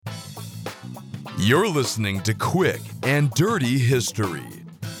You're listening to Quick and Dirty History,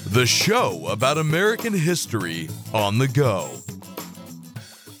 the show about American history on the go.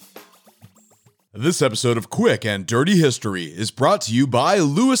 This episode of Quick and Dirty History is brought to you by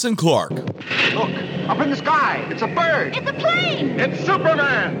Lewis and Clark. Look, up in the sky, it's a bird. It's a plane. It's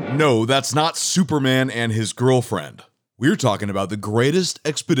Superman. No, that's not Superman and his girlfriend. We're talking about the greatest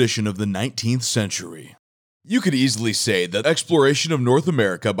expedition of the 19th century. You could easily say that exploration of North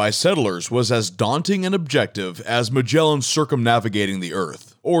America by settlers was as daunting and objective as Magellan circumnavigating the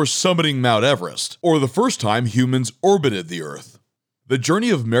Earth, or summiting Mount Everest, or the first time humans orbited the Earth. The journey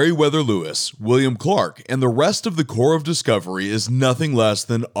of Meriwether Lewis, William Clark, and the rest of the Corps of Discovery is nothing less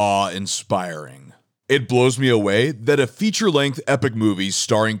than awe-inspiring. It blows me away that a feature-length epic movie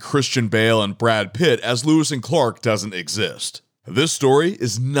starring Christian Bale and Brad Pitt as Lewis and Clark doesn't exist. This story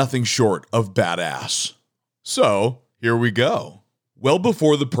is nothing short of badass. So, here we go. Well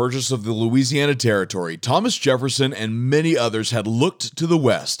before the purchase of the Louisiana Territory, Thomas Jefferson and many others had looked to the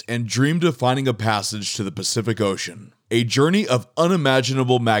west and dreamed of finding a passage to the Pacific Ocean, a journey of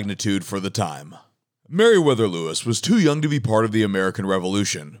unimaginable magnitude for the time. Meriwether Lewis was too young to be part of the American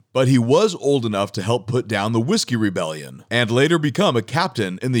Revolution, but he was old enough to help put down the Whiskey Rebellion, and later become a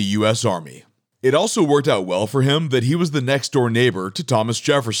captain in the U.S. Army. It also worked out well for him that he was the next-door neighbor to Thomas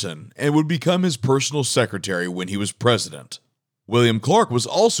Jefferson and would become his personal secretary when he was president. William Clark was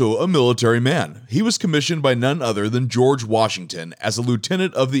also a military man. He was commissioned by none other than George Washington as a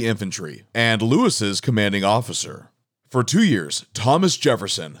lieutenant of the infantry and Lewis's commanding officer. For 2 years, Thomas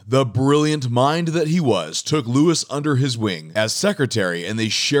Jefferson, the brilliant mind that he was, took Lewis under his wing as secretary, and they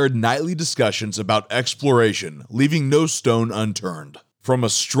shared nightly discussions about exploration, leaving no stone unturned. From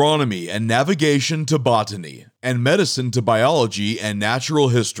astronomy and navigation to botany, and medicine to biology and natural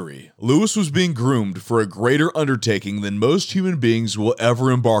history, Lewis was being groomed for a greater undertaking than most human beings will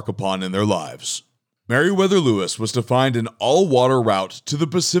ever embark upon in their lives. Meriwether Lewis was to find an all-water route to the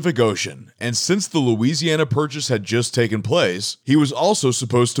Pacific Ocean, and since the Louisiana Purchase had just taken place, he was also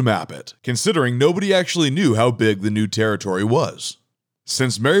supposed to map it, considering nobody actually knew how big the new territory was.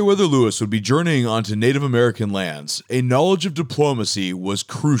 Since Meriwether Lewis would be journeying onto Native American lands, a knowledge of diplomacy was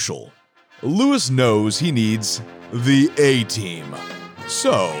crucial. Lewis knows he needs the A-Team.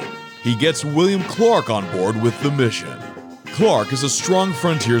 So, he gets William Clark on board with the mission. Clark is a strong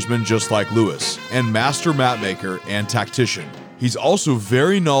frontiersman just like Lewis, and master mapmaker and tactician. He's also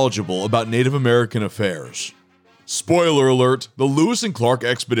very knowledgeable about Native American affairs. Spoiler alert, the Lewis and Clark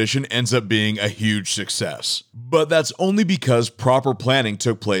expedition ends up being a huge success. But that's only because proper planning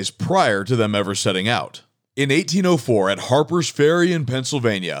took place prior to them ever setting out. In 1804, at Harper's Ferry in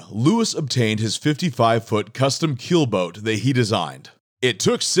Pennsylvania, Lewis obtained his 55-foot custom keelboat that he designed. It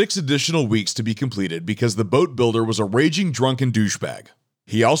took 6 additional weeks to be completed because the boat builder was a raging drunken douchebag.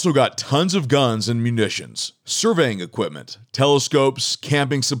 He also got tons of guns and munitions, surveying equipment, telescopes,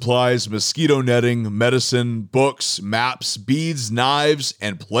 camping supplies, mosquito netting, medicine, books, maps, beads, knives,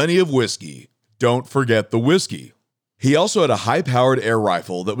 and plenty of whiskey. Don't forget the whiskey. He also had a high-powered air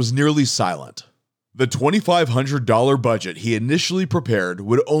rifle that was nearly silent. The $2,500 budget he initially prepared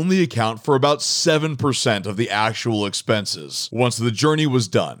would only account for about 7% of the actual expenses once the journey was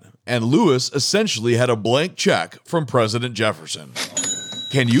done, and Lewis essentially had a blank check from President Jefferson.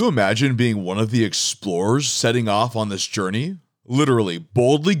 Can you imagine being one of the explorers setting off on this journey? Literally,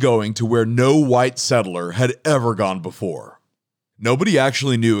 boldly going to where no white settler had ever gone before. Nobody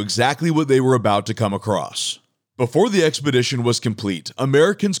actually knew exactly what they were about to come across. Before the expedition was complete,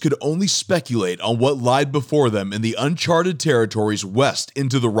 Americans could only speculate on what lied before them in the uncharted territories west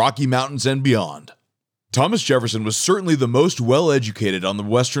into the Rocky Mountains and beyond. Thomas Jefferson was certainly the most well-educated on the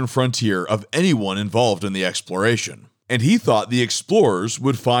western frontier of anyone involved in the exploration. And he thought the explorers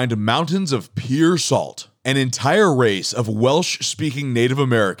would find mountains of pure salt, an entire race of Welsh-speaking Native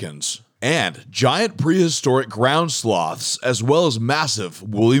Americans, and giant prehistoric ground sloths as well as massive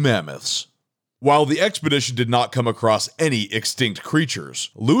woolly mammoths. While the expedition did not come across any extinct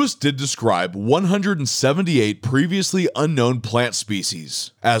creatures, Lewis did describe 178 previously unknown plant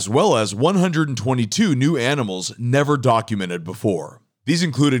species, as well as 122 new animals never documented before. These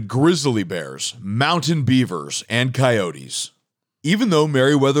included grizzly bears, mountain beavers, and coyotes. Even though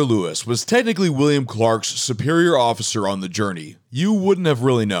Meriwether Lewis was technically William Clark's superior officer on the journey, you wouldn't have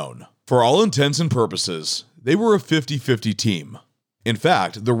really known. For all intents and purposes, they were a 50-50 team. In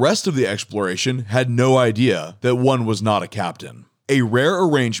fact, the rest of the exploration had no idea that one was not a captain. A rare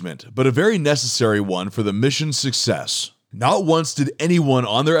arrangement, but a very necessary one for the mission's success. Not once did anyone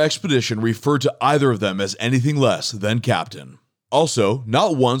on their expedition refer to either of them as anything less than captain. Also,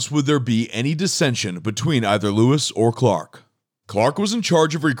 not once would there be any dissension between either Lewis or Clark. Clark was in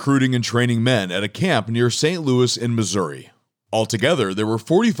charge of recruiting and training men at a camp near St. Louis in Missouri. Altogether, there were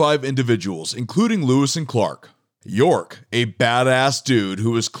 45 individuals, including Lewis and Clark. York, a badass dude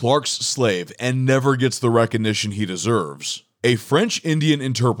who is Clark's slave and never gets the recognition he deserves. A French Indian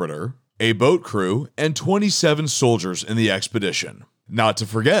interpreter, a boat crew, and 27 soldiers in the expedition. Not to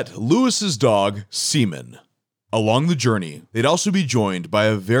forget Lewis's dog, Seaman. Along the journey, they'd also be joined by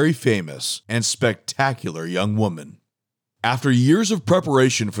a very famous and spectacular young woman. After years of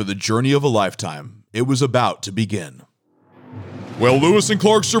preparation for the journey of a lifetime, it was about to begin. Will Lewis and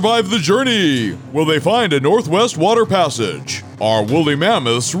Clark survive the journey? Will they find a Northwest water passage? Are woolly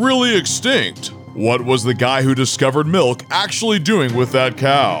mammoths really extinct? What was the guy who discovered milk actually doing with that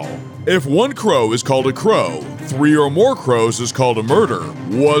cow? If one crow is called a crow, 3 or more crows is called a murder.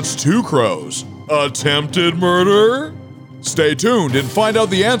 What's 2 crows? Attempted murder? Stay tuned and find out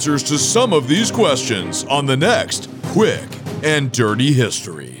the answers to some of these questions on the next Quick and Dirty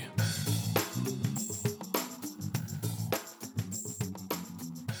History.